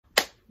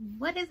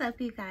What is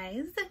up, you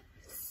guys?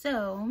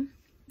 So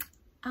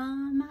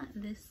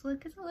this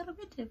look is a little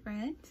bit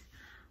different.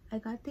 I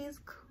got these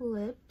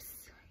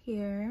clips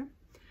here.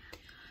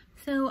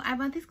 So I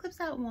bought these clips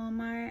at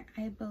Walmart,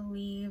 I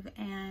believe,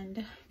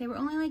 and they were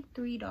only like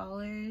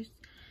 $3.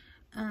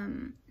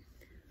 Can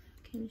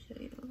you show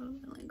you a little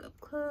bit like up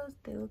close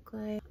they look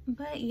like?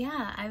 But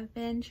yeah, I've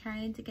been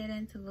trying to get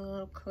into the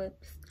little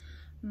clips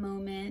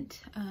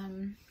moment,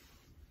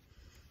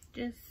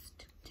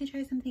 just to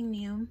try something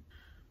new.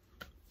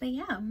 But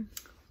yeah,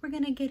 we're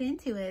gonna get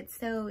into it.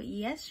 So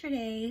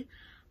yesterday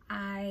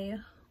I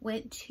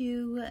went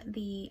to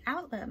the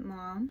outlet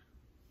mall.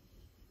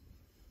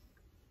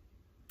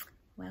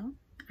 Well,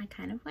 I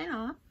kind of went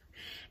off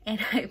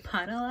and I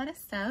bought a lot of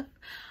stuff.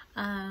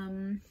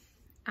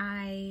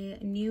 I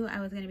knew I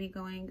was going to be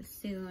going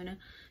soon,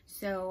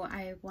 so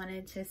I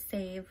wanted to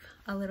save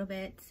a little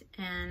bit,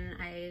 and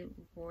I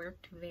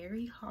worked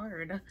very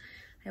hard.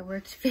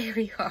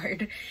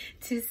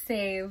 To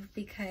save,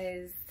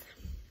 because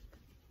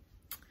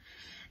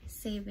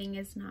saving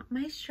is not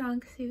my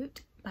strong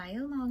suit by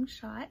a long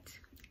shot.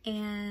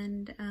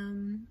 And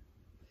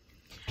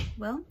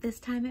well, this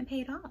time it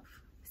paid off.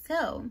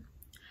 So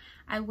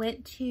I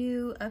went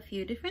to a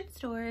few different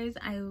stores.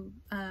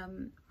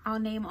 I'll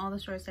name all the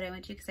stores that I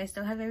went to because I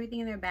still have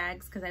everything in their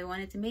bags, because I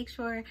wanted to make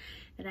sure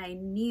that I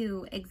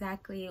knew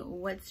exactly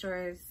what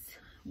stores,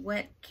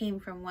 what came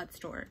from what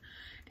store.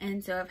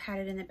 And so I've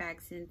had it in the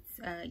bag since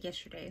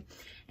yesterday,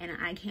 and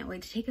I can't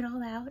wait to take it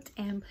all out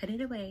and put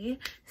it away.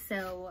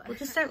 So we'll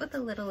just start with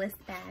the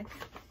littlest bag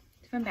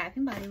from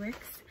Bath&Body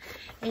Works.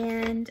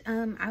 And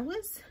I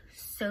was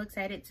so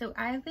excited. So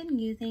I've been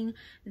using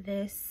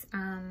this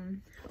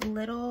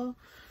little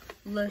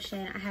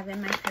lotion I have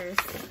in my purse,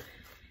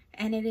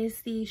 and it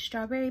is the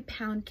strawberry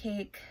pound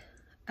cake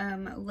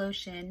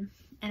lotion,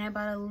 and I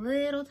bought a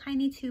little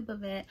tiny tube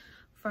of it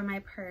for my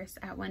purse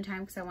at one time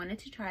because I wanted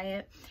to try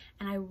it,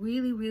 and I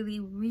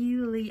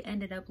really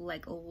ended up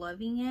like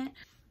loving it.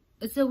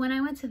 So when I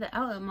went to the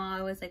outlet mall,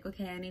 I was like,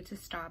 okay, I need to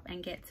stop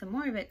and get some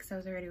more of it because I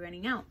was already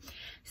running out.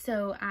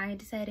 So I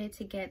decided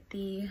to get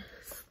the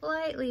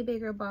slightly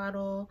bigger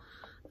bottle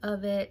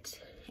of it,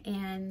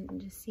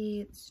 and just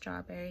see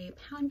strawberry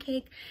pound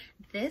cake.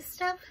 This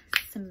stuff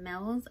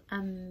smells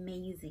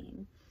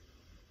amazing.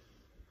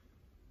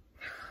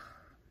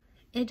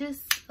 It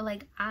just,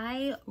 like,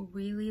 I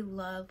really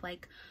love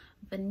like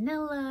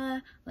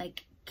vanilla,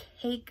 like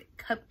cake,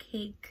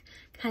 cupcake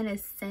kind of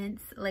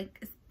scents.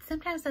 Like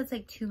sometimes that's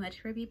like too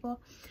much for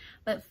people,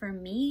 but for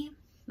me,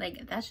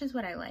 like, that's just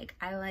what I like.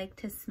 I like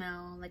to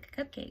smell like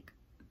a cupcake,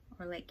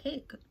 or like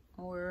cake,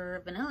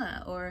 or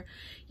vanilla, or,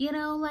 you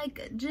know,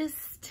 like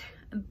just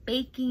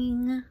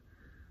baking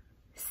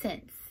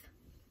scents.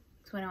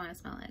 That's what I want to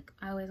smell like.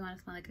 I always want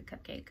to smell like a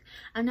cupcake.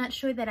 I'm not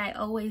sure that I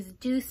always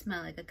do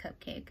smell like a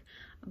cupcake,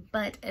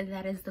 but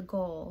that is the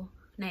goal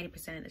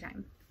 90% of the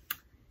time.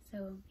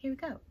 So here we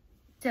go.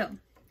 So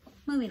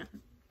moving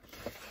on.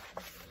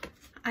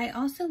 I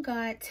also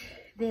got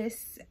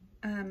this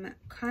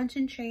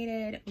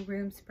concentrated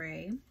room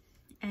spray,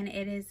 and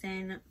it is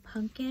in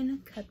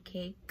pumpkin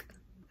cupcake.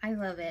 I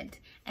love it.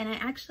 And I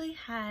actually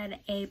had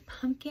a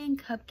pumpkin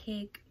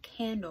cupcake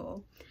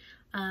candle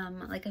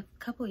like a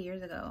couple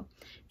years ago,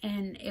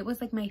 and it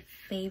was like my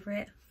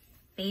favorite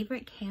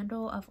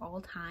candle of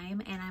all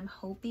time. And I'm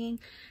hoping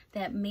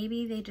that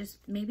maybe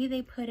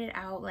they put it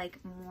out like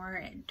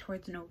more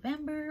towards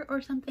November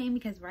or something,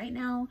 because right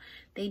now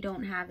they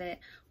don't have it,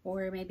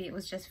 or maybe it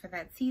was just for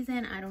that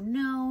season, I don't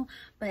know.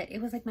 But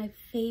it was like my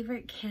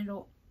favorite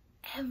candle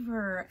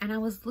ever, and I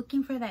was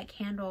looking for that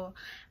candle,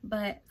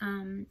 but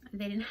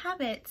they didn't have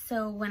it.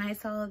 So when I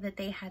saw that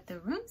they had the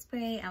room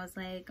spray, I was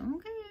like,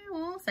 okay,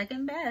 well,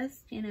 second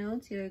best, you know,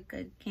 to a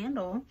good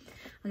candle,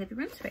 I'll get the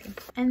room spray.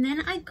 And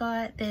then I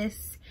got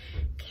this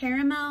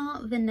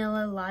caramel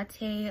vanilla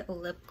latte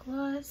lip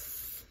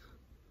gloss.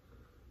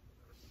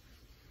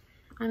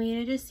 I mean,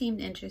 it just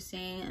seemed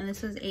interesting, and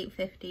this was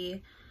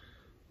 $8.50.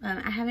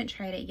 I haven't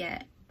tried it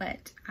yet,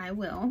 but I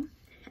will.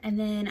 And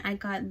then I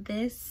got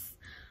this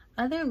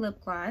other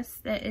lip gloss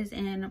that is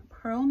in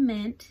Pearl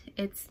Mint.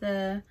 It's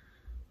the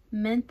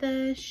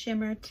Mentha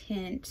Shimmer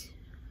Tint,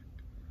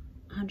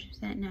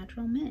 100%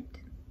 natural mint.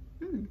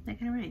 That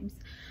kind of rhymes.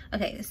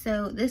 Okay,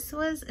 so this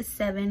was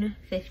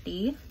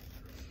 $7.50,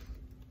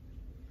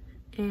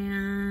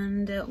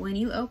 and when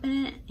you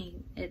open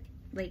it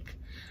like,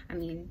 I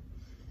mean,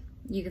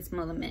 you can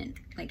smell the mint.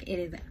 Like, it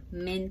is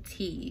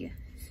minty.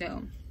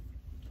 So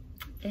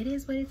it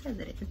is what it says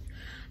it is.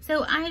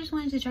 So I just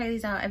wanted to try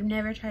these out. I've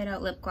never tried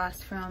out lip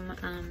gloss from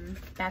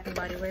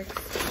Bath&Body Works,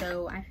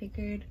 so I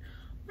figured,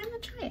 why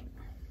not try it?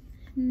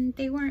 And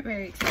they weren't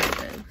very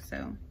expensive,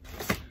 so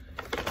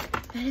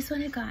that is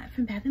what I got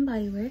from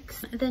Bath&Body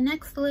Works. The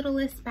next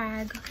littlest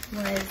bag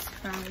was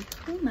from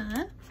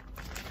Puma,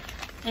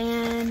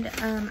 and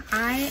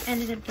I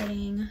ended up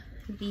getting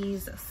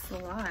these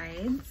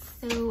slides.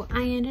 So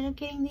I ended up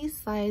getting these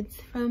slides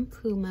from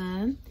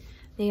Puma.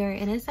 They are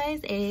in a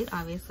size 8,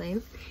 obviously,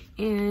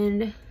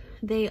 and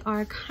they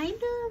are kind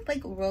of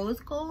like rose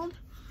gold.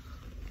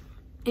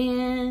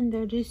 and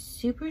they're just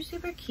super,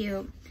 super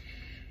cute.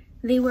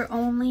 They were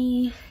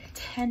only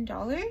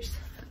 $10.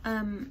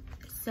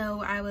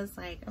 So I was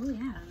like, oh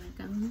yeah, like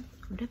I'm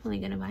definitely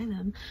gonna buy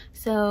them.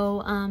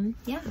 So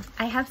yeah,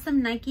 I have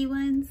some Nike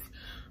ones,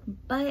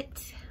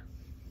 but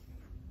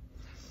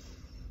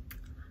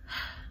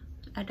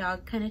a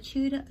dog kind of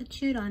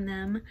chewed on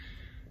them,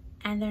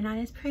 and they're not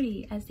as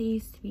pretty as they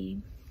used to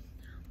be,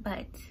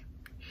 but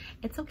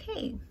it's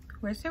okay.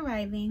 We're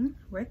surviving,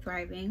 we're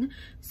thriving.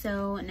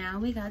 So now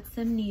we got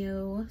some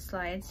new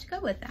slides to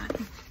go with that,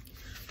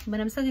 but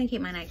I'm still gonna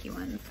keep my Nike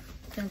ones.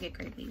 Don't get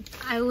crazy.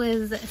 I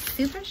was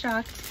super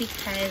shocked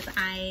because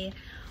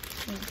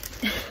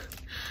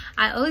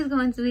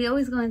we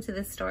always go into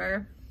the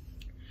store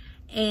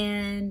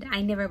and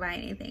I never buy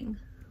anything,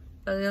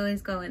 but we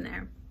always go in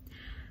there.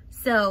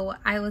 So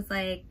I was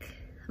like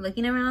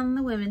looking around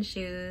the women's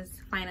shoes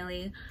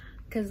finally,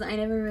 because I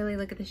never really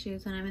look at the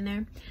shoes when I'm in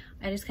there.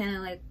 I just kind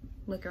of like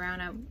look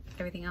around at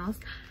everything else,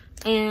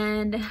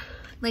 and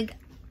like,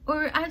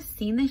 or I've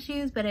seen the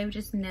shoes, but I've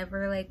just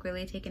never like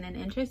really taken an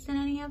interest in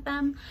any of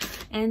them.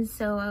 And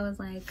so I was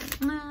like,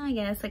 I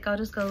guess like I'll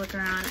just go look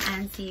around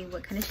and see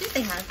what kind of shoes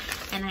they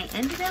have. And I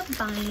ended up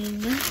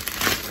buying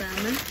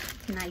some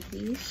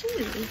Nike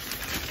shoes.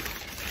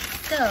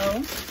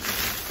 So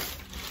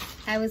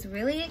I was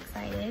really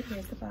excited.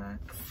 Here's the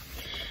box.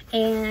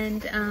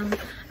 And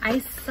I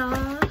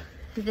saw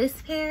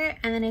this pair,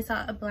 and then I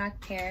saw a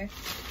black pair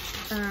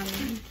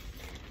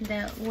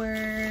that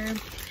weren't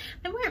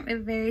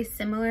very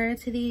similar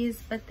to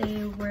these, but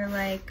they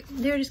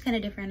were just kind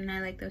of different, and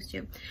I like those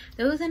too.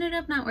 Those ended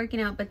up not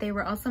working out, but they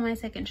were also my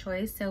second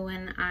choice. So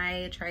when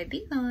I tried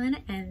these on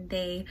and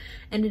they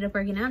ended up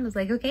working out, I was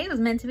like, okay, it was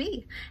meant to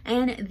be.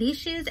 And these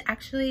shoes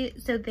actually,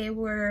 so they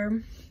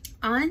were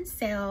on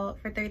sale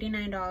for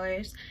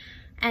 $39,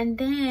 and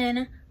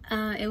then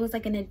it was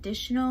like an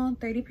additional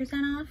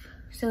 30% off,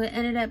 so it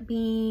ended up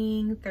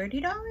being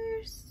 $30.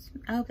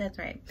 I hope that's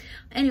right.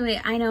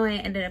 Anyway, I know I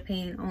ended up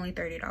paying only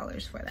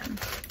 $30 for them,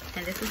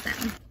 and this is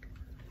them.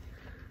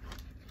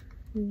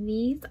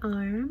 These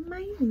are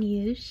my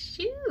new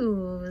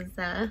shoes.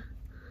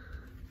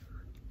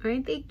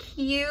 Aren't they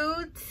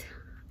cute?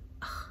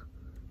 Oh,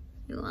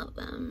 I love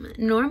them.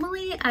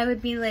 Normally I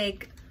would be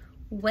like,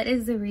 what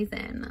is the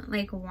reason?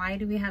 Like, why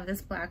do we have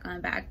this black on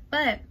the back?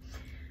 But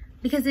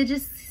because it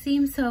just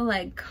seems so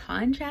like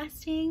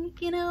contrasting,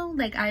 you know?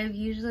 Like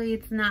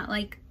it's not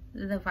like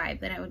the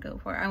vibe that I would go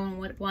for. I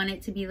would want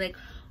it to be like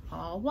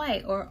all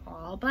white or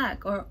all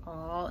black or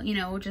all, you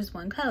know, just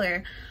one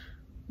color.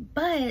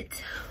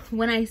 But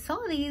when I saw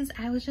these,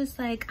 I was just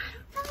like,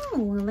 I don't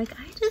know, like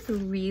I just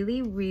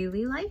really,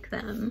 really like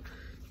them.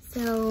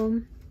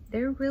 So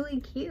they're really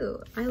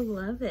cute. I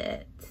love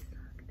it.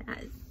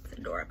 That's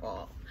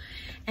adorable.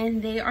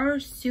 And they are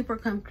super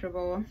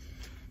comfortable.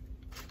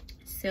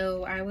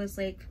 So I was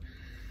like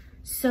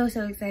so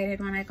excited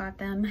when I got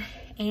them,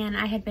 and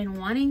I had been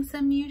wanting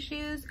some new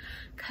shoes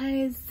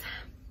because,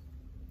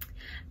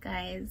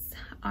 guys,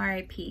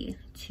 RIP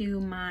to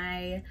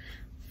my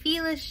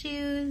Fila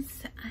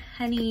shoes.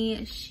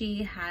 Honey,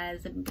 she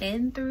has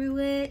been through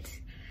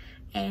it,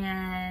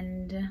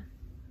 and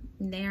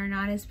they are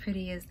not as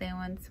pretty as they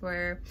once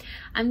were.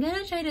 I'm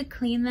gonna try to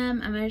clean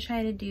them. I'm gonna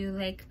try to do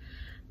like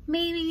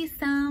maybe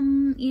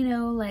some, you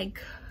know,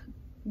 like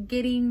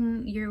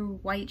getting your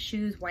white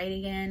shoes white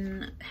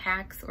again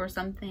hacks or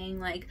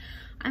something. Like,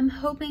 I'm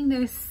hoping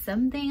there's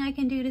something I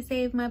can do to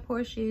save my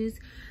poor shoes,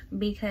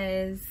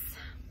 because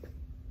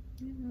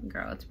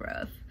girl, it's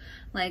rough.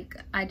 Like,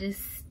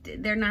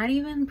 they're not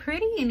even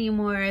pretty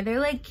anymore. They're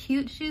like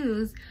cute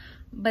shoes,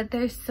 but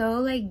they're so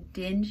like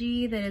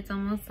dingy that it's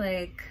almost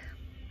like,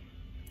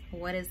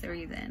 what is the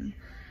reason?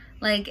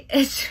 Like,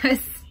 it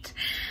just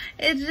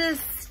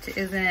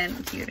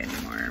isn't cute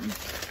anymore.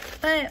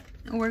 But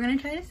we're gonna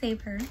try to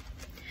save her.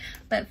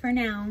 But for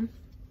now,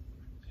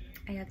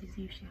 I got these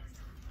new shoes.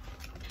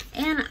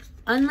 And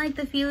unlike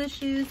the Fila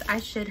shoes, I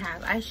should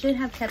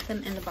have kept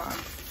them in the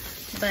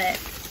box, but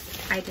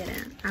I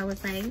didn't. I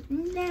was like,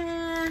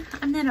 nah,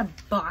 I'm not a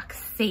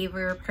box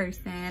saver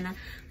person.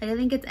 Like, I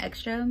think it's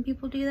extra when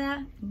people do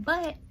that,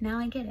 but now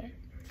I get it,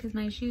 because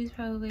my shoes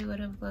probably would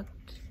have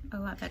looked a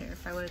lot better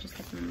if I would have just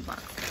kept them in the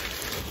box.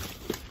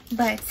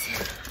 But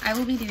I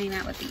will be doing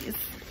that with these.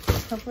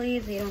 Hopefully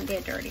they don't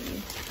get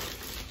dirty.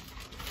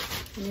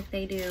 And if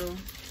they do,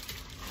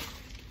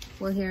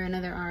 we'll hear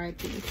another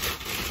RIP.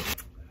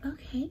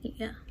 Okay.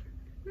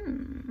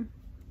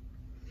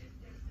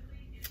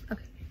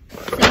 Okay.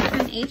 So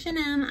from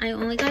H&M, I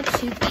only got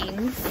 2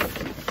 things.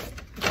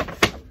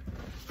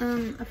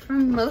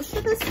 From most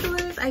of the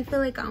stores, I feel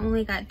like I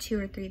only got 2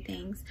 or 3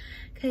 things.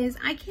 Because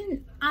I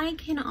can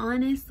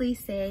honestly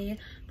say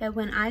that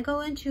when I go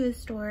into a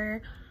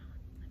store,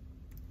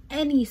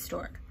 any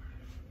store,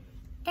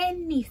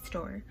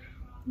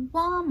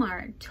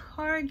 Walmart,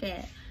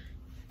 Target,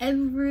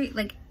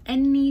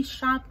 any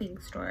shopping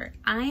store,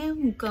 I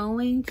am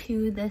going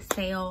to the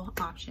sale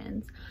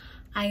options.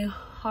 I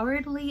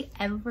hardly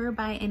ever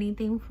buy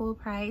anything full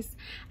price,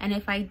 and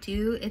if I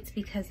do, it's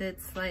because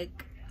it's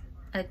like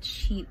a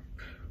cheap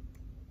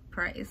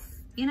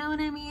price. You know what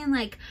I mean?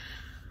 Like,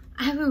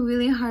 I have a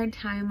really hard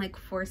time like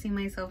forcing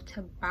myself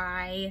to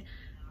buy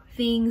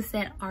things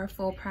that are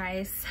full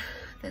price.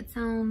 That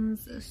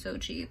sounds so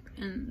cheap,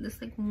 and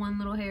this like one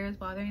little hair is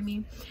bothering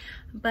me,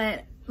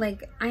 but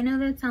like I know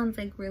that sounds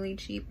like really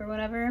cheap or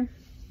whatever,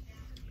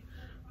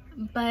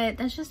 but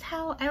that's just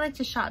how I like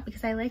to shop,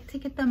 because I like to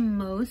get the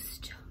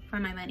most for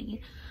my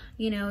money,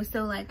 you know.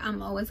 So like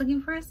I'm always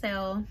looking for a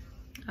sale,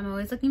 I'm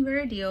always looking for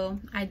a deal.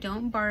 I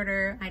don't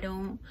barter, I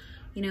don't,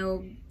 you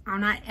know, I'm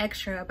not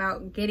extra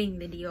about getting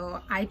the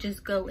deal. I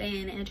just go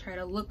in and try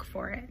to look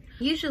for it.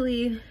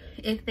 Usually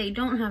if they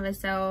don't have a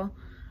sale,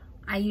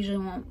 I usually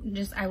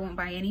won't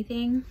buy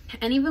anything.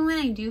 And even when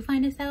I do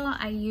find a sale,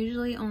 I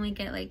usually only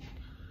get like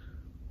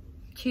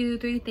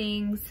 2-3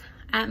 things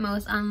at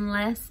most,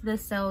 unless the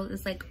sale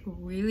is like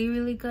really,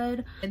 really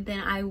good. But then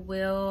I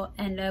will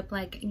end up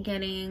like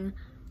getting,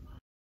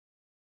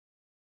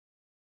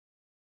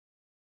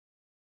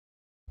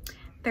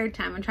 third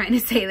time I'm trying to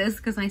say this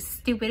because my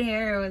stupid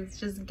hair was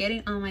just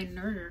getting on my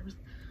nerves.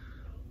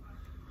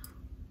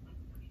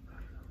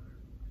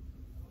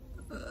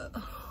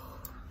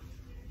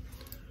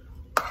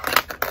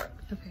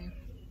 Okay,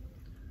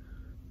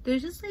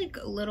 there's just like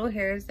little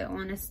hairs that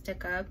want to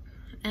stick up,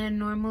 and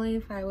normally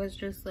if I was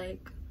just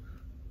like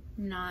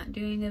not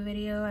doing a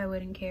video I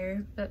wouldn't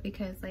care, but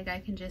because like I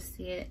can just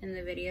see it in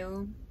the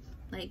video,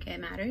 like it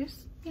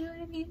matters, you know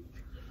what I mean?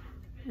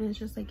 And it's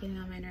just like getting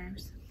on my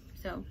nerves,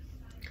 so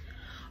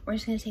we're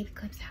just gonna take the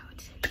clips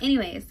out.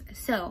 Anyways,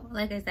 so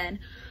like I said,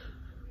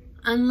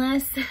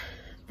 unless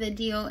the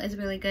deal is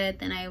really good,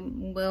 then I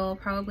will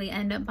probably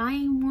end up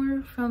buying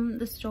more from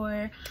the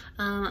store.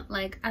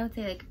 Like I would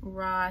say like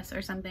Ross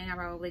or something, I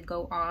probably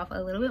go off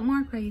a little bit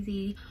more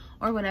crazy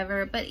or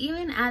whatever. But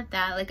even at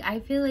that, like I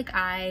feel like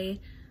I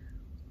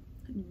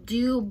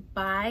do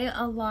buy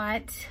a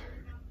lot,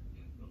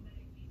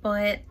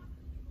 but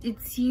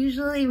it's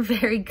usually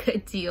very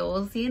good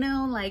deals, you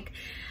know. Like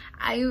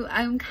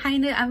I'm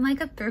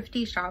like a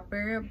thrifty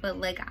shopper, but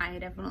like I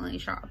definitely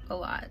shop a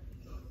lot.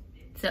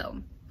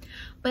 So,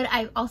 but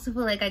I also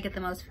feel like I get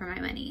the most for my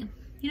money,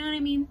 you know what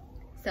I mean?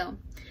 So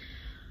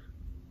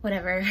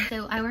whatever.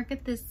 So I work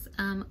at this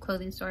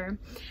clothing store,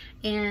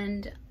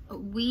 and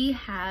we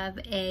have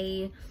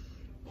a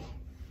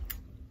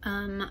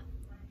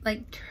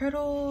like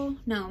turtle,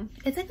 no,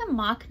 it's like a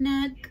mock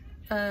neck,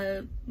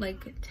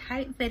 like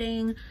tight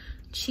fitting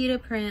cheetah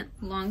print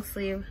long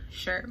sleeve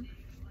shirt.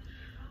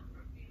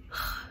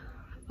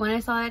 When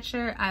I saw that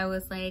shirt, I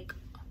was like,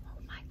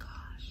 oh my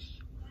gosh,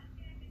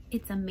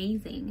 it's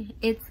amazing.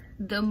 It's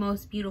the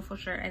most beautiful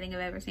shirt I think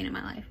I've ever seen in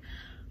my life.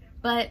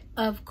 But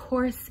of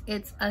course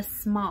it's a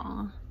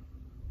small.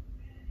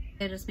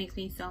 It just makes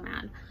me so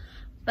mad.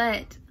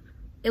 But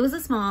it was a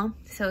small,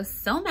 so I was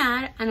so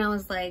mad, and I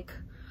was like,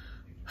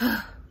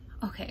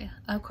 okay,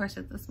 of course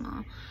it's a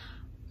small.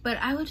 But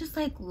I would just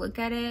like look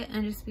at it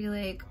and just be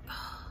like,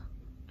 oh,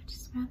 I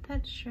just want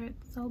that shirt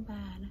so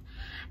bad.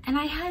 And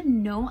I had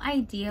no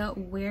idea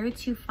where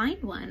to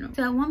find one.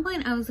 So at one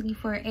point I was looking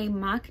for a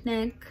mock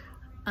neck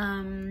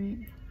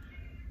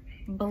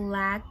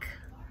black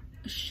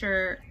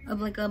shirt,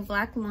 of like a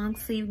black long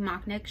sleeve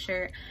mock neck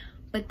shirt,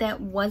 but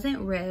that wasn't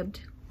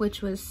ribbed,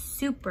 which was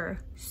super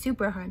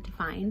hard to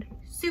find,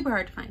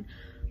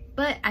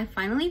 but I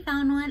finally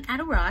found one at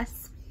a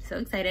Ross. So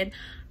excited.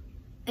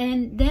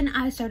 And then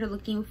I started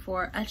looking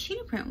for a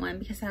cheetah print one,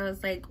 because I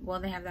was like, well,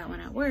 they have that one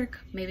at work,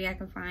 maybe I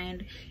can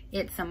find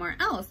it somewhere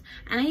else.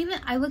 And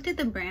I looked at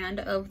the brand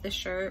of the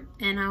shirt,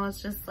 and I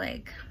was just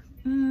like,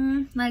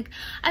 like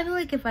I feel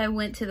like if I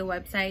went to the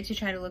website to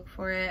try to look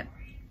for it,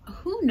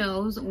 who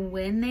knows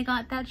when they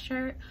got that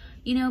shirt,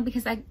 you know,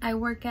 because I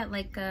work at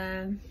like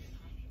a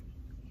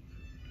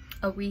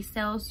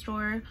resale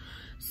store,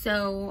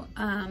 so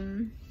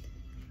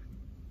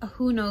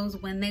who knows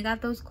when they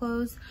got those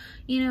clothes,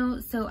 you know.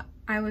 So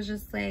I was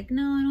just like,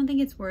 no, I don't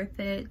think it's worth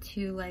it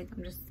to, like,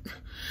 I'm just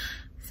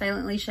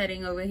silently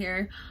shedding over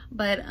here,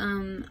 but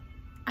I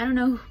don't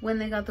know when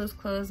they got those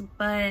clothes,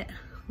 but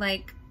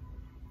like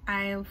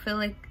I feel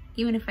like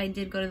even if I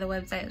did go to the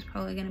website, it's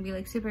probably gonna be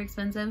like super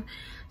expensive.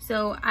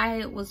 So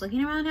I was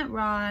looking around at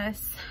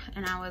Ross,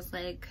 and I was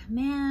like,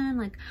 man,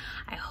 like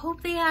I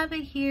hope they have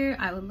it here.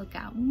 I would look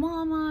at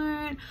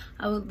Walmart,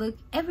 I would look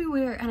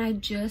everywhere, and I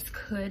just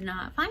could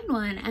not find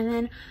one. And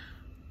then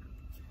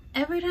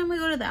every time we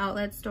go to the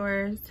outlet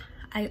stores,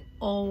 I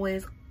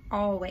always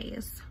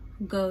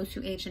go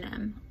to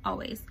H&M,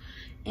 always.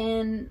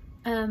 And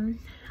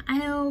I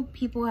know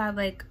people have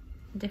like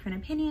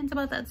different opinions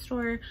about that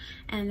store,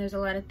 and there's a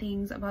lot of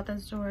things about that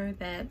store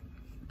that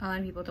a lot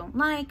of people don't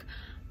like,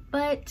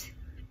 but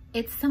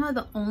it's some of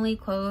the only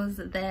clothes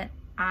that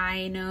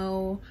I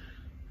know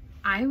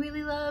I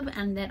really love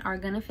and that are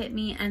gonna fit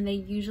me, and they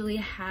usually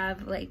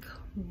have like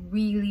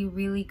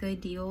really good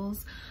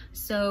deals.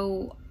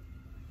 So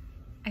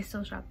I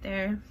still shop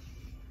there,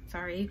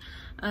 sorry,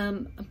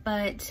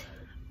 but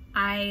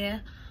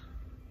I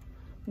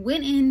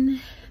went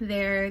in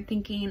there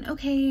thinking,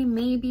 okay,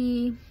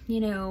 maybe, you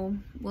know,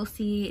 we'll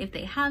see if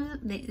they have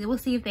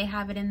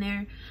it in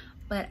there.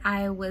 but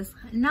I was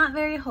not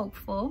very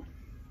hopeful.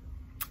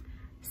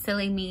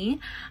 Silly me.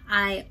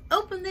 I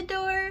open the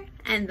door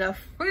and the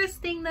first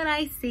thing that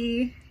I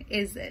see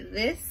is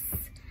this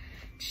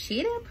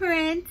cheetah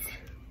print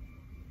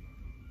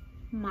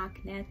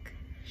mock neck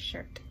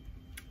shirt,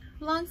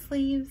 long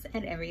sleeves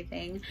and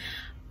everything.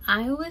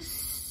 I was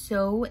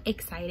so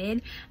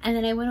excited, and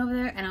then I went over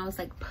there and I was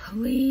like,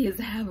 please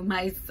have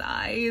my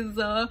size.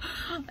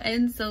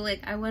 And so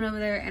like I went over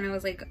there and I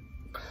was like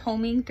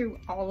combing through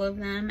all of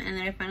them, and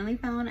then I finally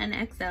found an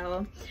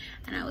XL,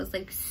 and I was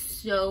like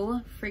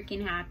so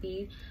freaking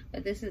happy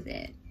that this is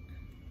it.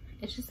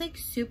 It's just like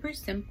super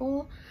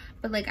simple,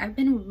 but like I've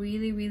been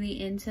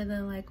really into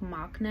the like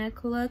mock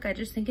neck look. I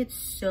just think it's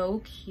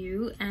so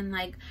cute and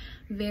like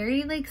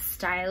very like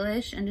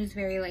stylish and just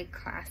very like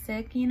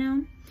classic, you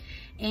know.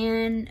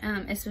 And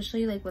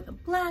especially like with a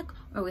black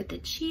or with a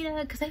cheetah,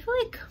 because I feel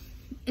like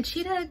a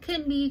cheetah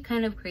can be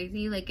kind of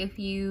crazy. Like if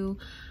you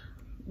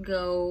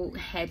go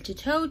head to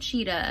toe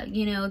cheetah,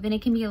 you know, then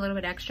it can be a little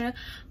bit extra.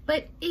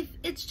 But if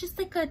it's just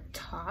like a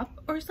top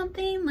or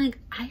something, like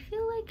I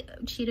feel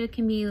like cheetah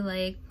can be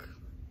like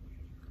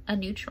a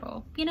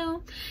neutral, you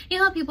know. You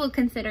know how people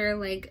consider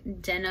like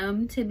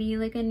denim to be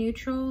like a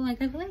neutral? Like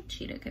I feel like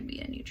cheetah could be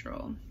a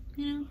neutral,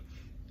 you know.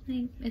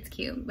 Like it's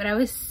cute. But I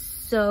was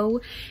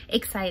so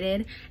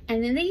excited.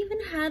 And then they even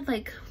had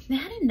like, they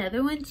had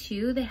another one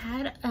too. They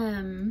had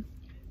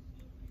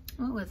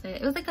what was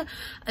it? It was like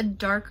a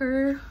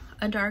darker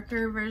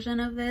version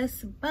of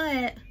this,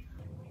 but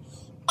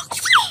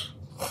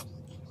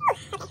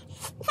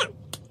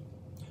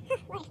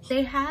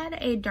they had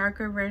a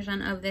darker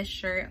version of this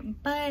shirt,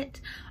 but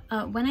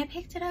when I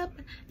picked it up,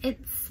 it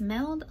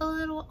smelled a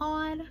little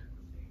odd.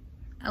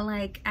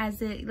 Like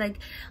as it like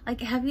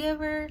have you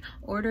ever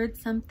ordered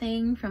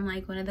something from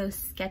like one of those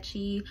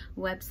sketchy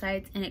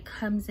websites and it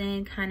comes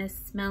in kind of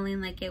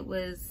smelling like it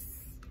was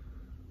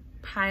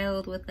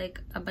piled with like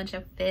a bunch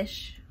of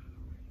fish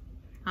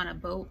on a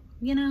boat,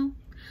 you know?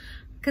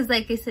 Because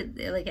like they said,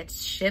 like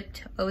it's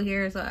shipped over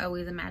here, so I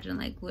always imagine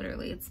like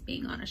literally it's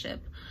being on a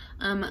ship.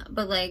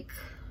 But like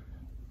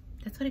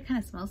that's what it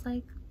kind of smells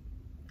like.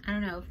 I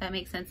don't know if that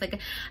makes sense. Like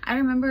I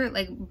remember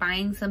like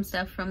buying some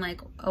stuff from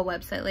like a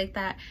website like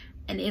that,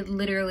 and it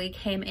literally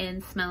came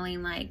in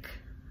smelling like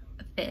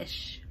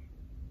fish.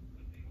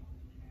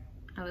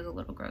 I was a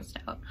little grossed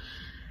out.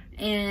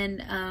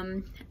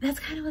 And that's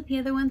kind of what the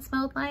other one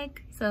smelled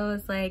like. So it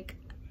was like,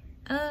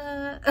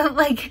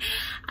 like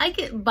I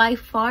could, by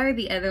far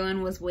the other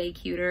one was way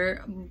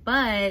cuter,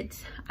 but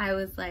I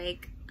was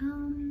like,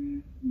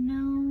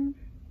 no.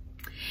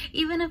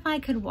 Even if I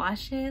could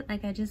wash it,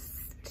 like I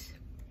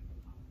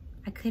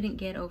couldn't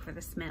get over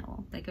the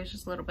smell. Like it was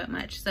just a little bit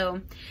much.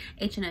 So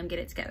H&M, get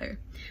it together.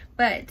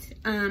 But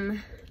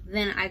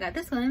then I got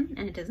this one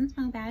and it doesn't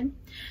smell bad.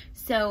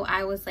 So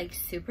I was like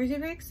super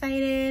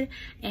excited,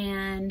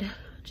 and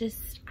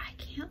just I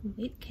can't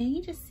wait. Can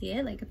you just see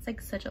it? Like it's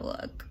like such a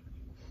look.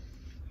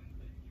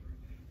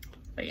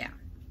 But yeah.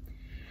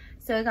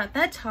 So I got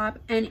that top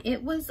and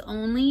it was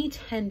only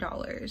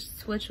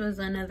 $10, which was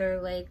another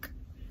like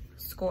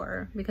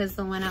score because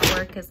the one at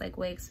work is like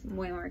way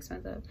more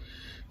expensive.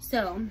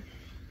 So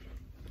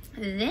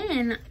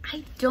then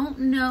I don't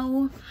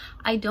know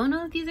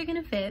if these are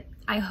gonna fit.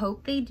 I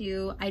hope they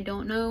do. I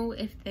don't know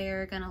if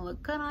they're gonna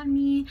look good on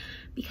me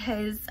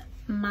because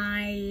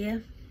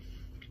my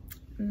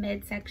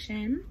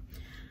midsection,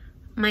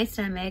 my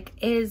stomach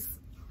is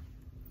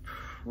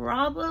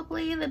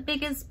probably the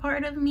biggest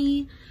part of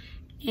me,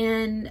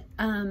 and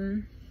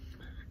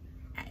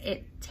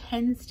it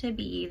tends to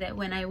be that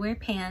when I wear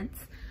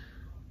pants,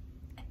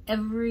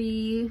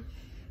 every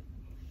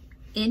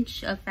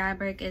inch of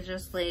fabric is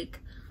just like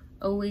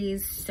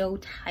always so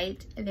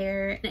tight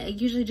there.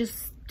 It usually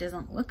just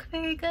doesn't look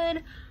very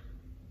good,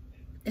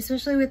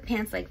 especially with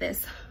pants like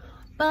this.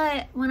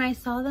 But when I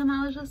saw them,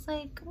 I was just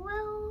like,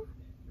 well,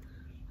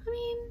 I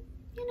mean,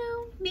 you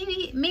know,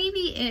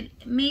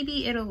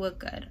 maybe it'll look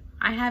good.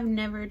 I have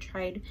never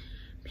tried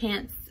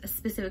pants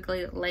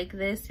specifically like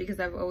this because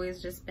I've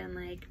always just been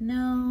like,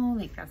 no,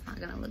 like that's not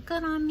gonna look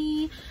good on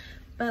me.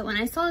 But when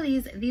I saw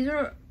these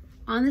are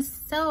on the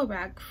sale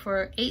rack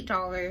for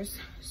 $8.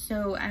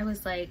 So I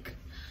was like,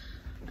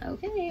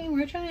 okay,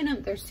 we're trying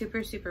them. They're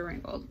super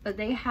wrinkled, but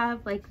they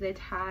have like the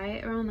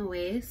tie around the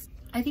waist.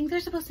 I think they're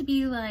supposed to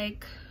be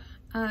like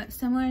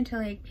similar to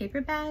like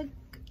paper bag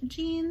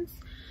jeans.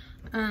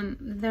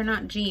 They're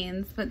not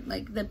jeans, but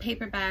like the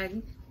paper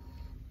bag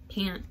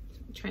pant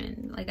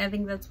trend. Like I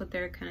think that's what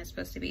they're kind of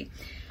supposed to be.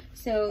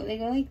 So they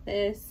go like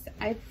this.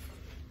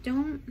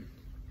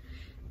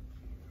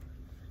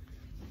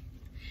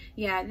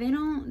 Yeah, they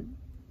don't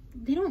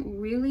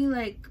really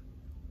like,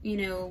 you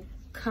know,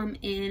 come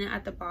in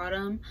at the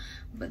bottom,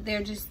 but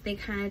they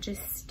kind of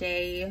just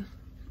stay,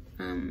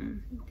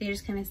 they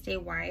just kind of stay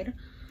wide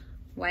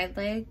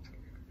leg.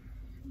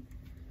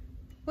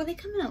 Well, they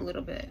come in a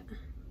little bit.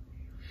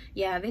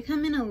 Yeah, they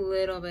come in a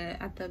little bit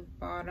at the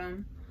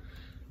bottom.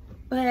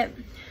 But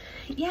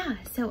yeah,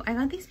 so I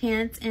got these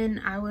pants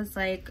and I was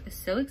like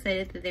so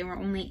excited that they were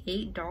only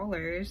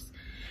 $8.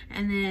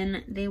 and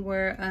then they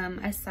were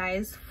a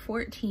size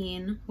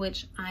 14,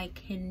 which I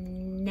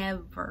can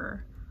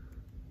never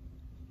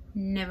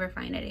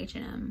find at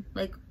H&M.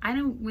 Like, I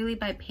don't really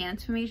buy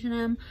pants from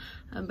H&M,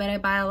 but I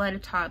buy a lot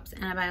of tops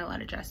and I buy a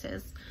lot of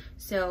dresses.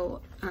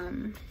 So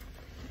and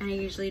I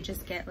usually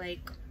just get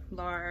like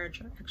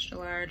large or extra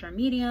large or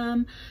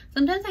medium.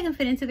 Sometimes I can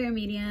fit into their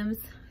mediums,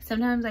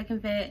 sometimes I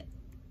can fit,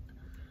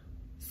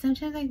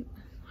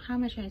 how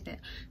am I trying to say it?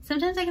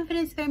 Sometimes I can fit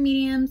into their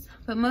mediums,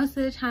 but most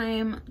of the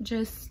time,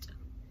 just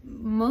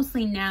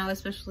mostly now,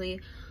 especially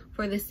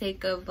for the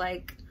sake of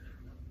like,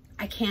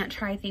 I can't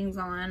try things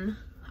on,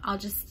 I'll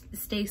just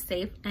stay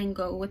safe and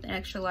go with an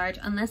extra large.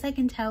 Unless I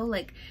can tell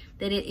like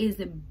that it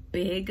is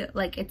big,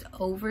 like it's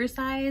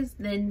oversized,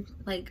 then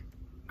like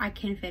I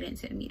can fit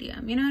into a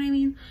medium, you know what I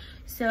mean?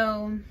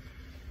 So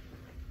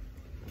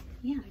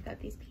yeah, I got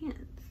these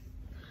pants.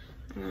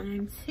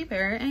 I'm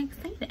super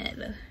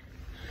excited.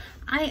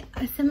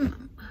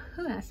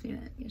 Who asked me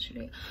that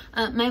yesterday?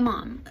 My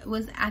mom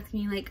was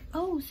asking me like,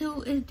 oh,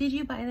 so did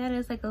you buy that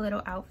as like a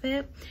little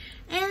outfit?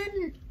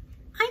 And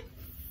I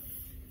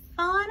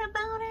thought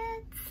about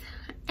it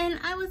and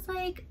I was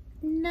like,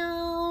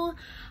 no,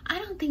 I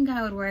don't think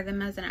I would wear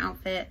them as an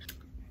outfit.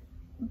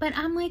 But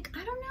I'm like,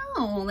 I don't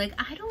know. Like,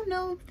 I don't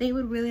know if they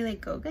would really like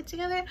go good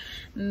together.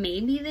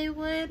 Maybe they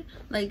would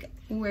like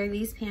wear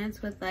these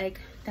pants with like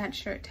that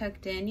shirt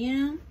tucked in, you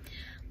know?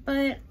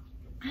 But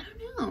I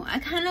don't know. I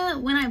kind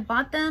of, when I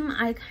bought them,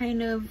 I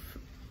kind of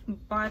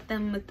bought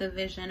them with the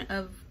vision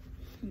of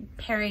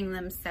pairing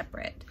them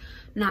separate,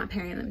 not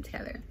pairing them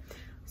together.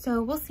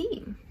 So we'll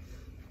see.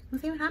 We'll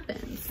see what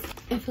happens.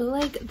 I feel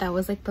like that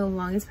was like the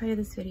longest part of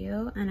this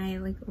video and I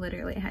like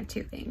literally had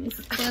two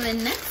things. So the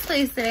next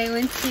place that I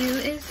went to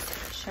is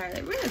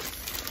Charlotte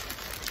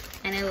Russe.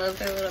 And I love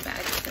their little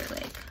bags. They're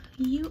like,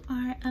 you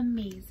are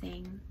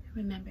amazing.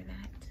 Remember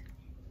that.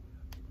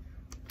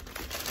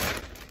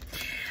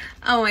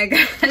 Oh my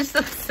gosh,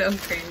 that's so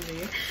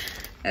crazy.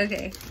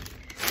 Okay,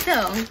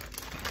 so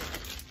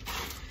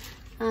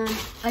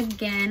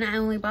again, I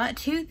only bought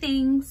two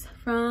things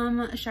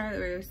from Charlotte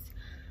Russe,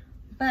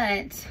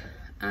 but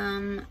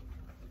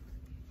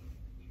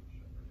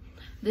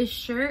the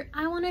shirt,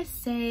 I want to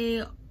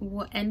say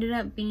what ended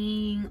up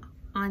being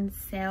on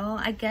sale,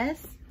 I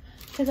guess,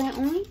 because I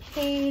only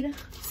paid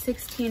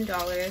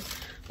 $16,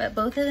 but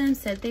both of them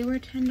said they were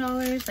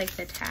 $10, like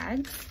the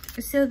tags.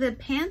 So the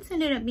pants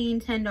ended up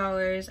being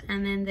 $10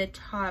 and then the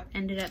top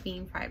ended up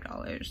being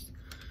 $5.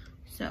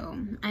 So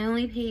I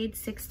only paid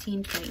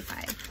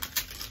 $16.25.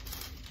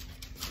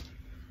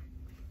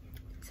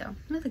 So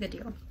that's a good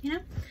deal, you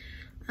know?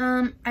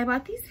 I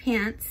bought these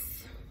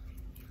pants.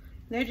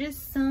 They're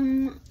just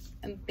some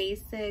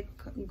basic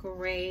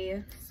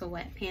gray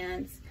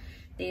sweatpants.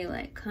 They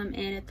like come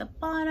in at the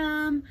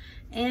bottom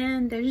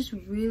and they're just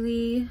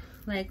really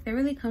like, they're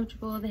really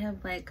comfortable. They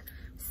have like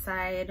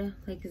side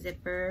like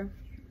zipper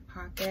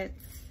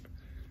pockets,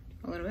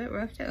 a little bit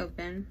rough to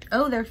open.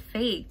 Oh, they're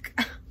fake.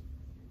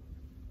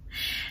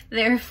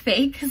 They're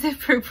fake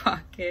zipper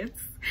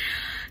pockets.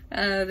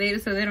 So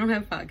they don't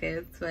have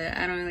pockets, but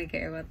I don't really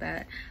care about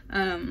that.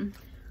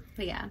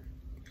 But yeah,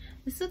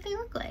 this is what they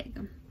look like.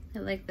 They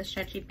like the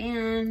stretchy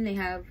band. They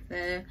have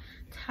the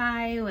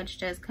tie, which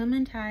does come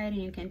in tied,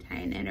 and you can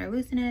tighten it or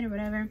loosen it or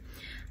whatever.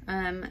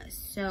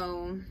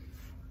 So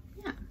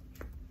yeah,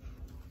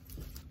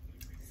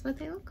 this is what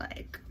they look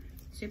like.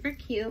 Super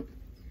cute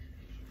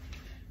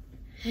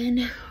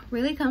and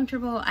really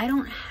comfortable. I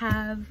don't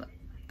have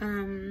a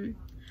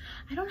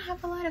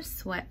lot of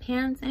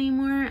sweatpants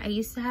anymore. I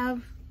used to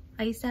have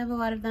a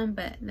lot of them,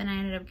 but then I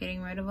ended up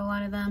getting rid of a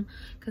lot of them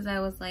because I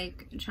was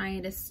like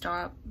trying to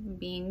stop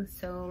being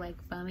so like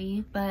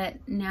bummy. But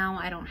now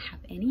I don't have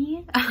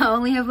any. I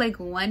only have like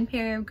one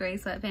pair of gray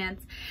sweatpants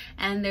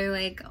and they're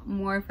like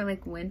more for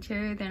like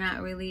winter. They're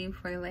not really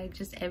for like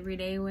just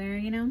everyday wear,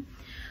 you know?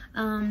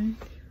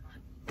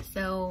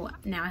 So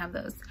now I have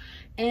those.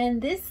 And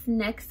this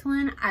next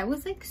one, I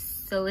was like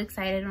so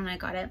excited when I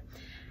got it.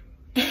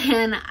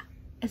 And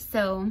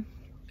so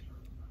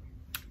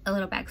a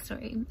little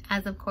backstory,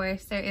 as of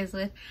course there is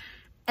with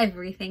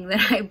everything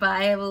that I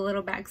buy. I have a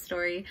little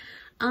backstory.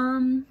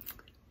 I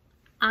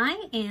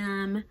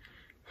am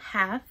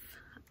half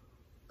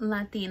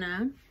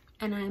Latina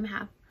and I'm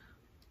half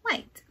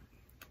white.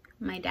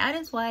 My dad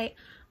is white,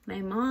 my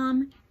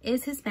mom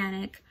is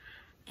Hispanic,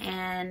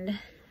 and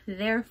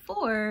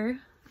therefore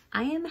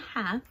I am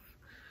half,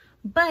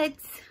 but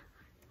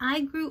I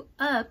grew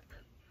up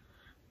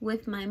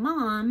with my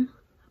mom,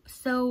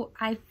 so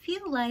I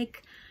feel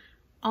like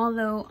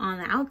although on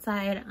the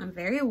outside I'm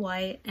very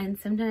white and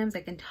sometimes I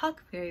can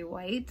talk very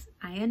white,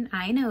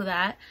 I know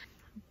that,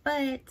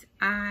 but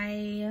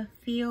I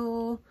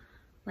feel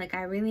like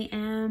I really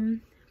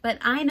am. But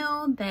I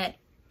know that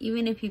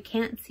even if you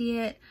can't see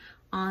it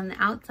on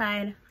the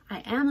outside,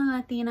 I am a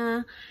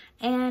Latina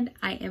and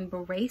I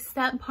embrace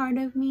that part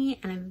of me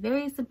and I'm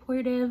very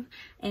supportive,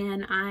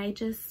 and I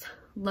just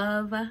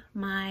love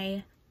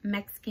my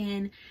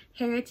Mexican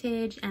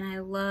heritage and I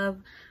love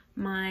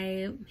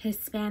my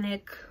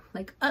Hispanic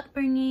like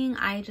upbringing.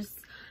 I just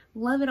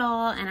love it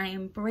all and I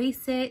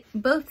embrace it.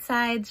 Both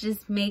sides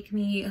just make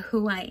me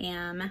who I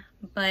am,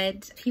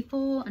 but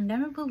people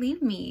never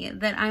believe me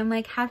that I'm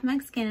like half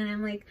Mexican and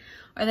I'm like,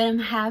 or that I'm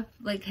half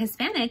like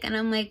Hispanic, and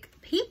I'm like,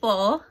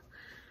 people,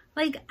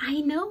 like,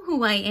 I know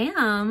who I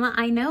am.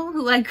 I know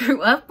who I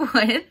grew up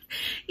with,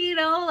 you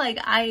know, like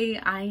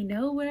I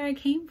know where I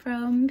came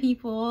from,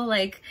 people.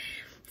 Like,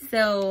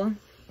 so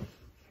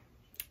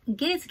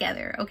get it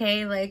together,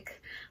 okay?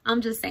 Like,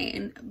 I'm just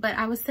saying. But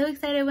I was so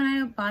excited when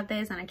I bought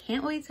this and I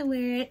can't wait to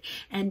wear it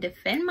and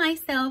defend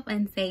myself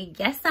and say,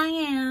 yes, I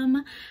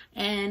am.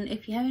 And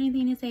if you have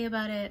anything to say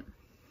about it,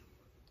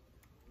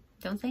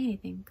 don't say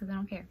anything because I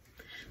don't care.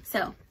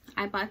 So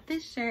I bought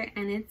this shirt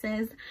and it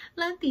says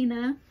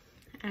Latina.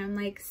 And I'm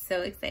like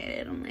so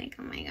excited. I'm like,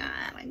 oh my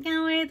god, I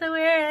can't wait to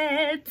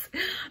wear it.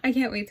 I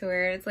can't wait to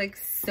wear it. It's like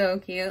so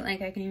cute.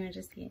 Like, I can even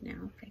just see it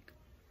now. Like,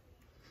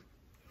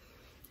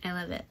 I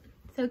love it.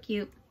 So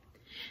cute.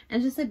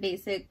 And it's just a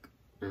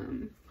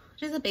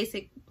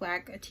basic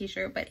black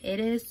t-shirt, but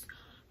it is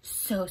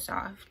so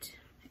soft.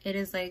 It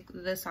is like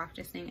the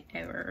softest thing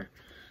ever.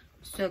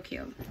 So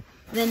cute.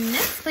 The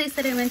next place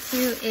that I went to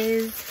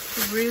is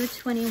Rue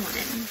 21.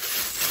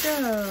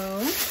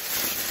 So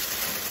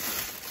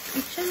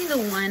actually the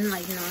one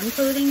like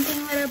non-clothing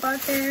thing that I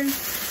bought there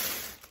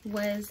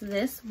was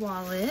this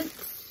wallet.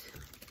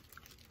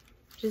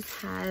 Just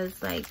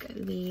has like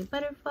the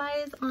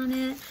butterflies on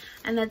it,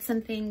 and that's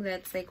something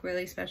that's like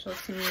really special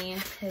to me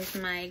because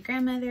my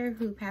grandmother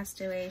who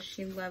passed away,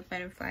 she loved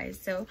butterflies.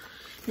 So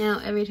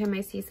now every time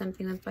I see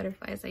something with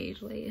butterflies, I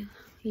usually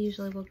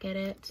will get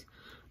it.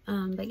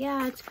 But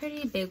yeah, it's a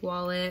pretty big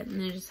wallet,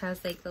 and it just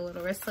has like the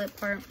little wristlet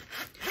part,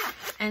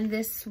 and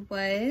this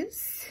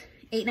was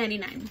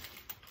 $8.99.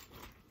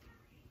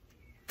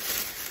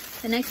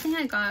 The next thing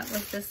I got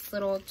was this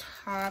little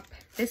top.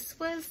 This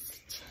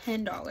was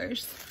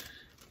 $10.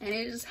 And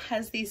it just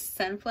has these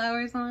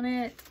sunflowers on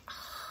it.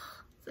 Oh,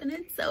 and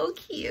it's so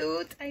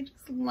cute. I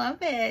just love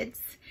it.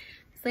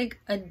 It's like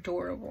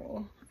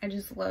adorable. I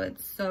just love it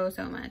so,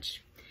 so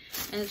much.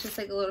 And it's just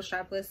like a little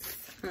strapless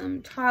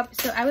top.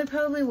 So I would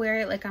probably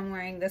wear it like I'm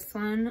wearing this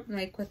one,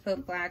 like with a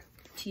black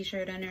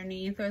t-shirt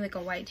underneath, or like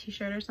a white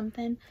t-shirt or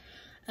something.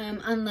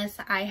 Unless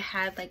I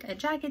had like a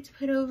jacket to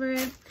put over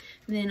it,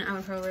 then I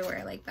would probably wear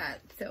it like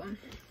that. So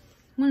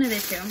one of the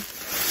two.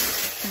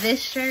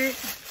 This shirt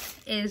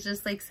is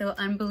just like so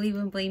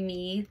unbelievably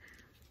me.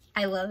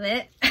 I love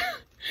it.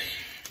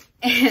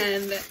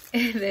 And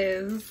it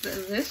is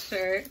this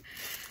shirt,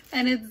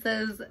 and it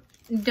says,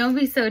 "Don't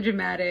be so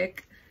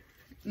dramatic,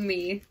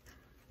 me."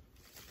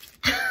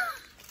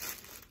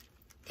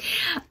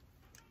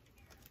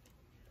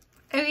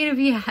 I mean,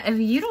 if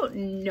you don't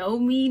know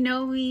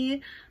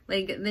me,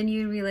 like, then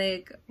you'd be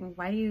like,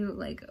 why do you,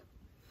 like,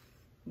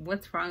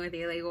 what's wrong with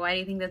you? Like, why do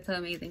you think that's so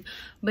amazing?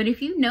 But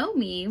if you know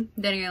me,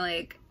 then you're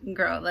like,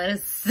 girl, that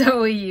is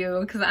so you,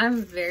 because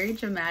I'm very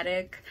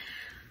dramatic,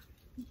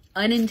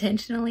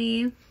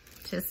 unintentionally.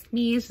 Just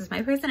me, it's just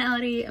my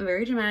personality. I'm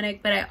very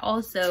dramatic, but I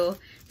also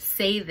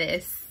say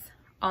this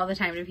all the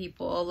time to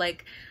people.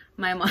 Like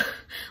my mom,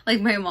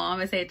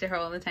 I say it to her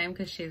all the time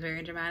because she's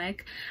very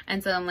dramatic.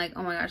 And so I'm like,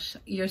 oh my gosh,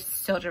 you're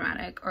so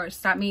dramatic, or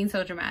stop being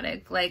so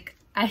dramatic. Like,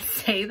 I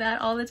say that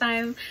all the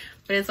time,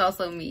 but it's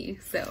also me.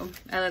 So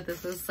I thought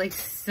this was like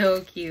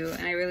so cute,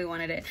 and I really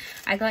wanted it.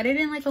 I got it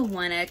in like a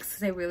 1X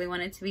because I really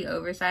want it to be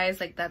oversized.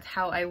 Like, that's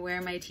how I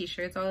wear my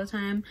t-shirts all the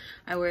time.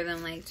 I wear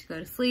them like to go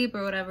to sleep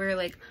or whatever.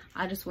 Like,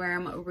 I just wear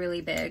them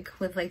really big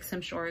with like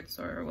some shorts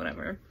or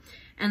whatever.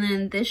 And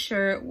then this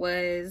shirt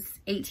was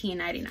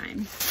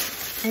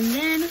 $18.99. And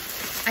then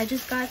I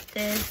just got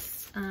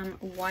this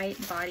white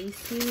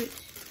bodysuit.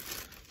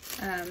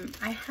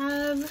 I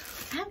have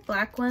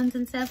black ones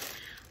and stuff.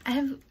 I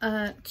have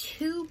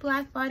 2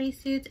 black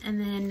bodysuits,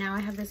 and then now I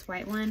have this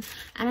white one,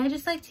 and I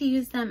just like to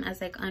use them as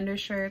like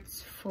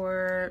undershirts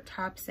for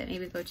tops that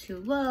maybe go too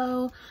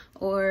low,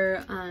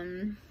 or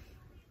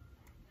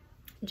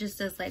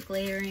just as like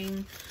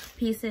layering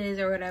pieces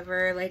or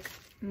whatever. Like,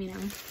 you know,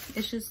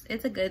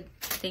 it's a good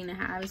thing to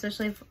have,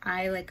 especially if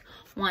I like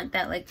want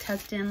that like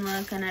tucked in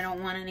look and I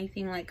don't want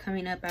anything like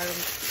coming up out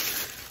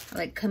of,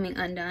 like, coming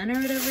undone or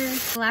whatever.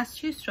 The last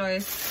 2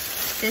 stores,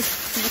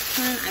 this next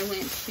one I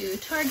went to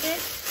Target,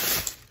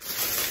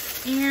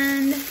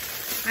 and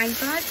I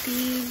got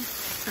these.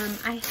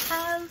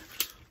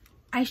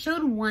 I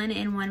showed one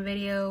in one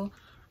video.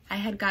 I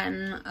had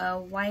gotten a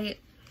white,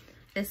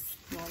 this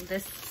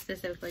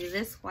specifically,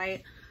 this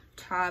white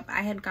top.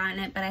 I had gotten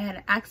it, but I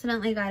had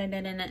accidentally got it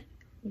in an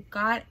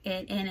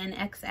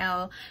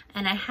XL,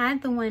 and I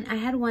had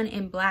one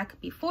in black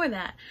before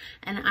that,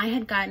 and I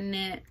had gotten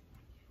it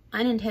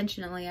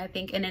unintentionally, I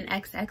think, in an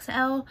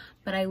XXL,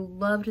 but I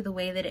loved the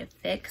way that it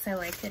fit because I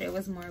liked it. It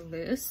was more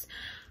loose.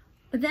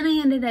 But then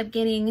I ended up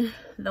getting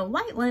the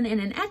white one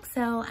in an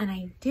XL, and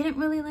I didn't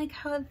really like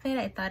how it fit.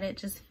 I thought it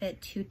just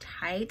fit too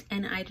tight,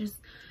 and I just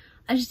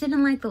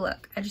didn't like the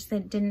look. I just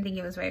didn't think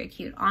it was very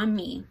cute on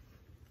me.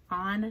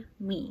 On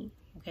me,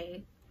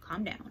 okay?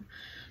 Calm down.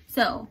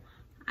 So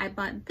I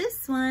bought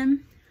this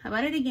one I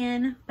bought it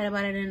again, but I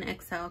bought it in an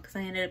XL because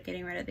I ended up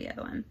getting rid of the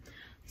other one.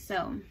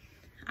 So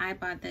I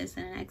bought this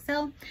in an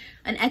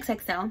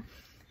XXL,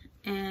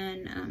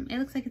 and it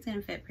looks like it's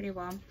gonna fit pretty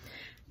well.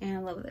 And I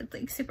love it. It's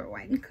like super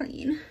white and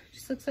clean.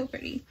 Just looks so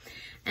pretty.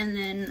 And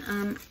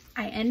then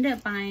I ended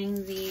up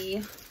buying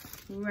the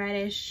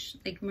reddish,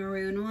 like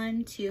maroon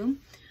one too.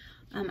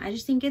 I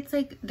just think it's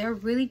like, they're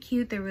really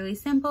cute. They're really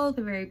simple.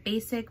 They're very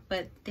basic,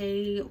 but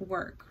they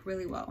work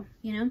really well,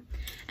 you know?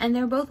 And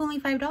they're both only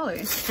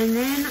 $5. And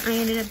then I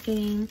ended up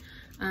getting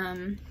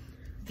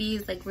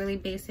these like really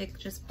basic,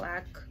 just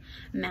black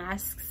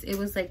masks. It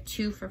was like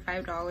 2 for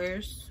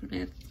 $5.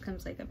 It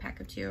comes like a pack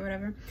of 2 or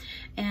whatever.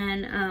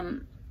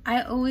 And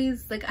I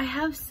always like, I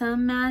have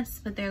some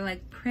masks, but they're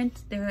like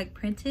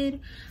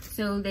printed,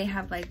 so they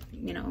have like,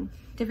 you know,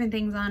 different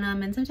things on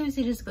them, and sometimes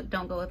they just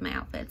don't go with my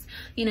outfits,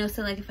 you know.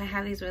 So like if I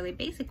have these really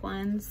basic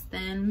ones,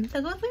 then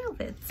they'll go with my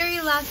outfits. The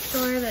very last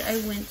store that I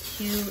went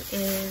to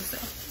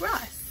is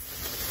Ross.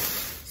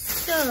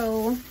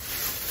 So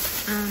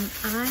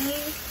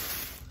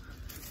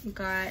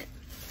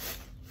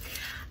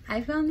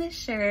I found this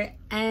shirt,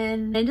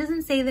 and it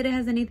doesn't say that it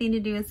has anything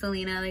to do with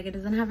Selena, like it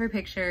doesn't have her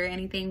picture or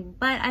anything,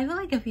 but I feel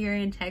like if you're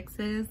in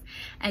Texas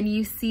and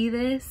you see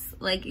this,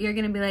 like you're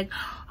gonna be like,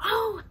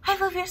 oh, I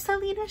love your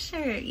Selena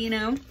shirt, you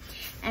know?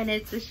 And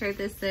it's a shirt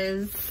that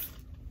says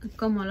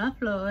Como la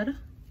Flor.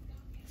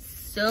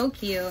 So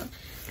cute.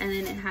 And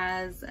then it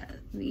has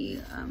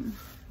the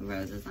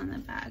roses on the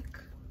back.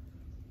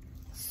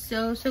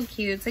 So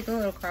cute. It's like a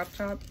little crop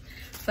top,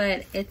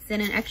 but it's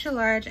in an extra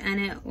large, and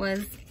it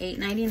was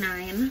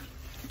 $8.99,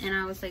 and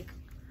I was like,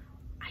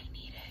 I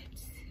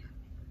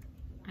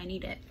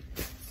need it,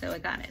 so I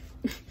got it.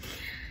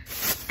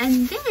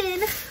 And then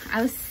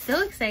I was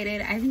so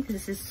excited. I think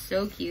this is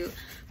so cute.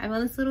 I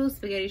bought this little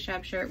spaghetti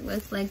strap shirt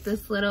with like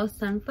this little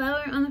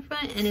sunflower on the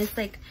front, and it's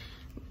like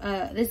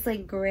this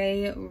like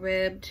gray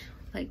ribbed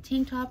like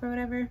tank top or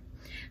whatever.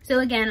 So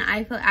again,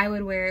 I feel I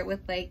would wear it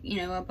with like, you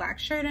know, a black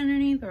shirt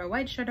underneath or a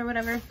white shirt or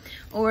whatever,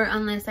 or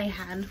unless I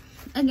had,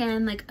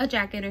 again, like a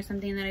jacket or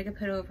something that I could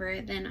put over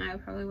it, then I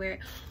would probably wear it.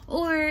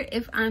 Or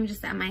if I'm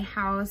just at my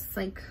house,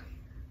 like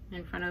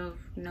in front of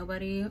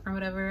nobody or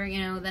whatever, you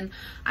know, then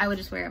I would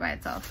just wear it by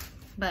itself.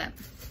 But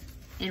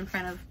in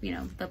front of, you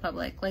know, the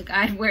public, like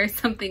I'd wear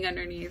something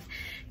underneath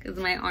because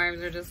my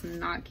arms are just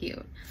not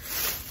cute.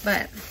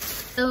 But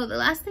so the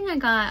last thing I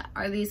got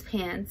are these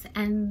pants,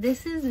 and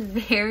this is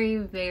very,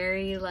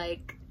 very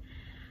like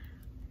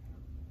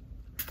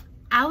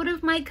out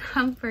of my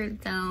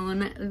comfort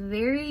zone,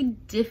 very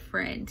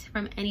different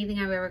from anything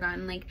I've ever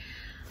gotten. Like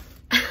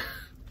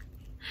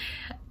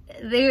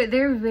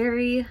they're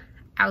very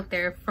out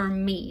there for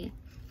me.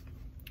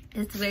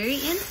 It's very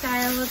in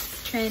style,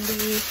 it's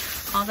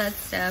trendy, all that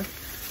stuff.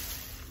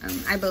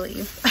 I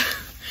believe.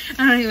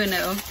 I don't even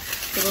know.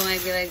 People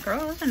might be like,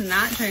 girl, that's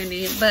not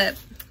trendy, but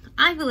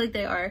I feel like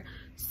they are.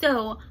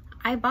 So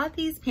I bought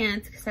these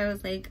pants because I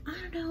was like, I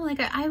don't know, like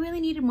I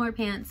really needed more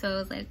pants. So I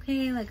was like,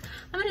 okay, like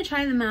I'm gonna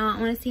try them out.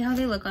 I want to see how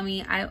they look on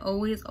me. I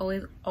always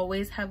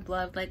have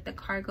loved like the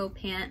cargo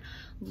pant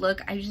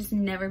look. I've just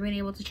never been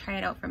able to try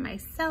it out for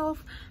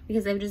myself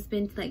because I've just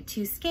been like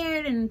too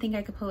scared and think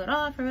I could pull it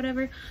off or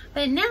whatever.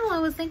 But now I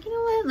was like, you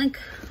know what, like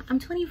I'm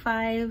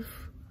 25.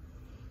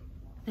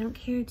 I don't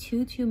care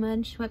too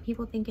much what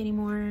people think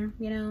anymore,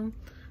 you know.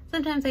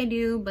 Sometimes I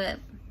do, but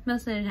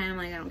most of the time,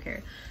 like, I don't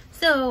care.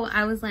 So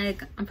I was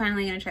like, I'm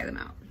finally gonna try them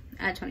out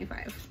at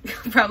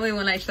 25. Probably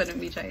when I shouldn't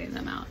be trying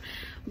them out.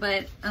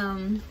 But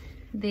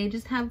they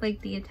just have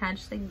like the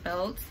attached like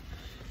belts,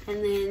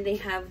 and then they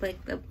have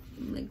like the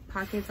like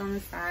pockets on the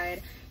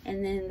side,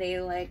 and then they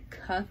like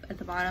cuff at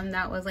the bottom.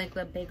 That was like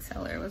the big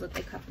seller, was what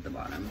they cuff at the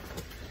bottom.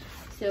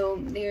 So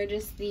they're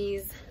just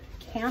these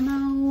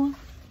camo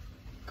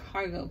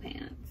cargo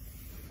pants.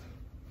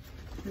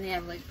 And they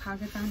have like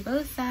pockets on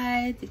both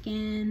sides.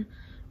 Again,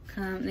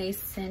 they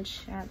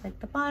cinch at like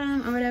the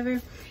bottom or whatever,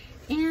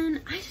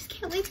 and I just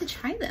can't wait to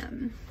try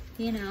them,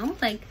 you know.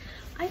 Like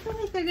I feel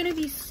like they're gonna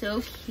be so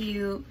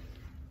cute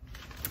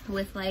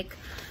with like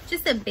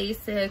just a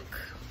basic,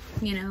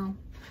 you know,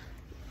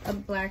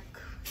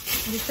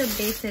 just a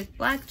basic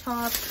black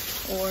top,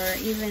 or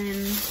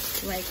even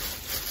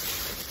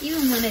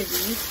one of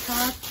these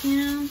tops, you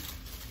know.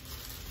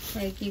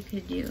 Like you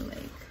could do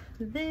like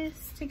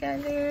this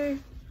together,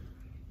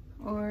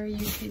 or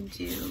you could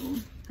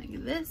do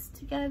like this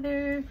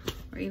together,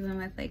 or even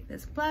with like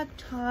this black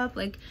top.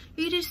 Like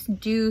you just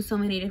do so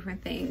many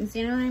different things,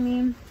 you know what I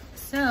mean?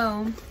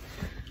 So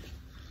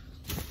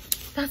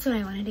that's what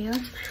I want to do.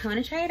 I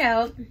want to try it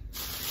out.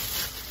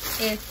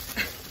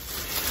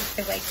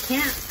 If I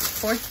can't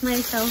force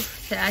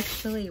myself to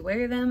actually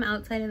wear them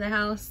outside of the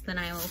house, then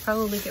I will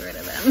probably get rid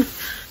of them.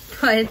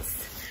 But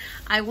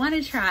I want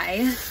to try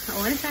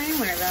and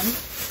wear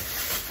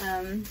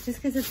them,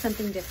 just because it's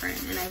something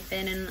different, and I've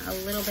been in a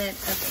little bit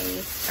of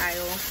a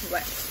style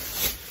rut.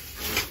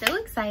 So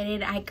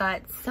excited. I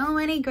got so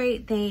many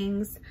great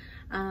things.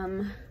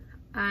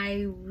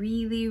 I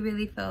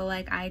really feel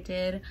like I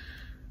did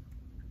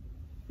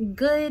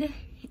good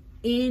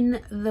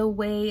in the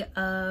way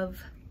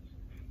of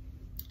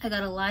I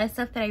got a lot of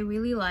stuff that I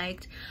really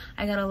liked.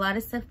 I got a lot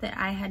of stuff that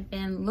I had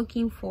been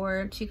looking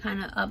for to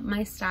kind of up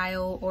my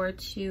style, or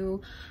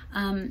to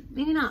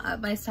maybe not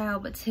up my style,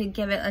 but to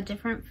give it a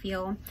different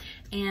feel.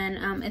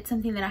 And it's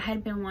something that I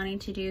had been wanting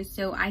to do,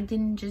 so I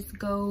didn't just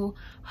go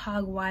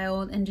hog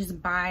wild and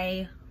just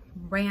buy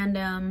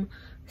random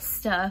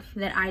stuff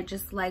that I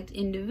just liked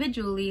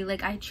individually.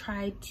 Like, I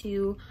tried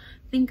to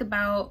think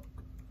about,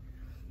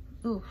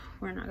 ooh,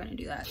 we're not gonna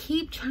do that.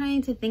 Keep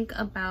trying to think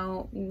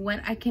about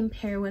what I can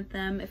pair with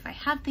them, if I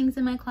have things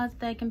in my closet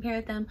that I can pair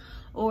with them,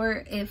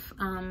 or if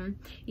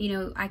you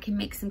know, I can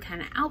make some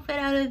kind of outfit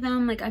out of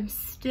them. Like, I'm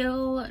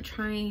still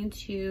trying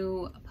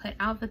to put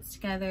outfits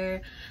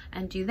together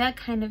and do that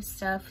kind of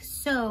stuff.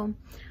 So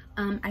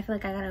I feel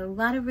like I got a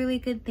lot of really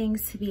good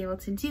things to be able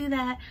to do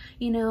that,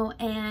 you know,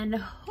 and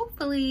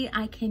hopefully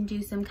I can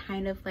do some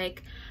kind of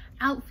like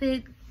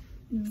outfit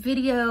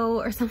video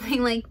or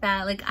something like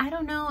that. Like, I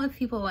don't know if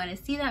people want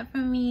to see that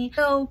from me.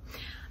 So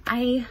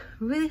I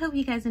really hope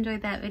you guys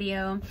enjoyed that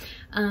video.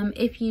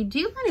 If you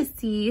do want to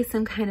see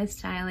some kind of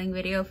styling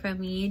video from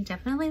me,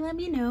 definitely let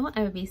me know.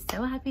 I would be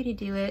so happy to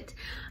do it.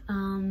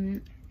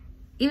 Even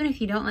if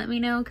you don't let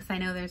me know, because I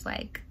know there's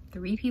like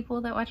 3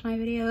 people that watch my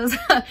videos,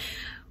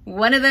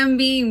 one of them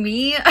being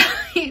me,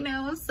 you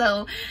know,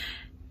 so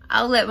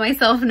I'll let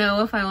myself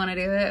know if I want to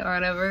do it or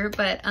whatever.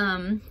 But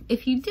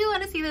if you do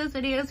want to see those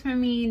videos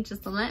from me,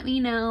 just let me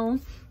know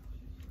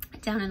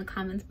down in the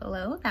comments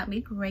below. That'd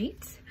be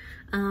great.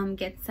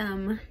 Get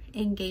some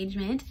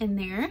engagement in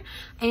there.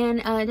 And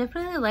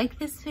definitely like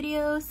this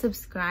video,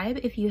 subscribe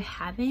if you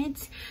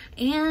haven't,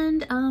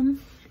 and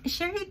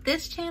share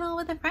this channel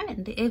with a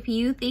friend if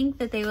you think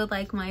that they would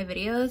like my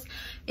videos.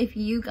 If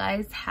you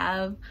guys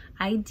have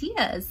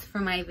ideas for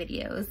my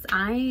videos,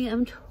 I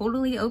am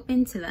totally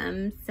open to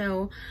them,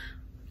 so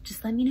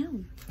just let me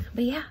know.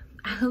 But yeah,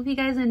 I hope you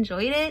guys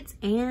enjoyed it,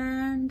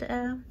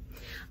 and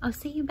I'll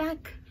see you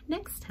back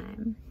next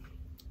time.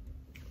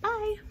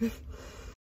 Bye.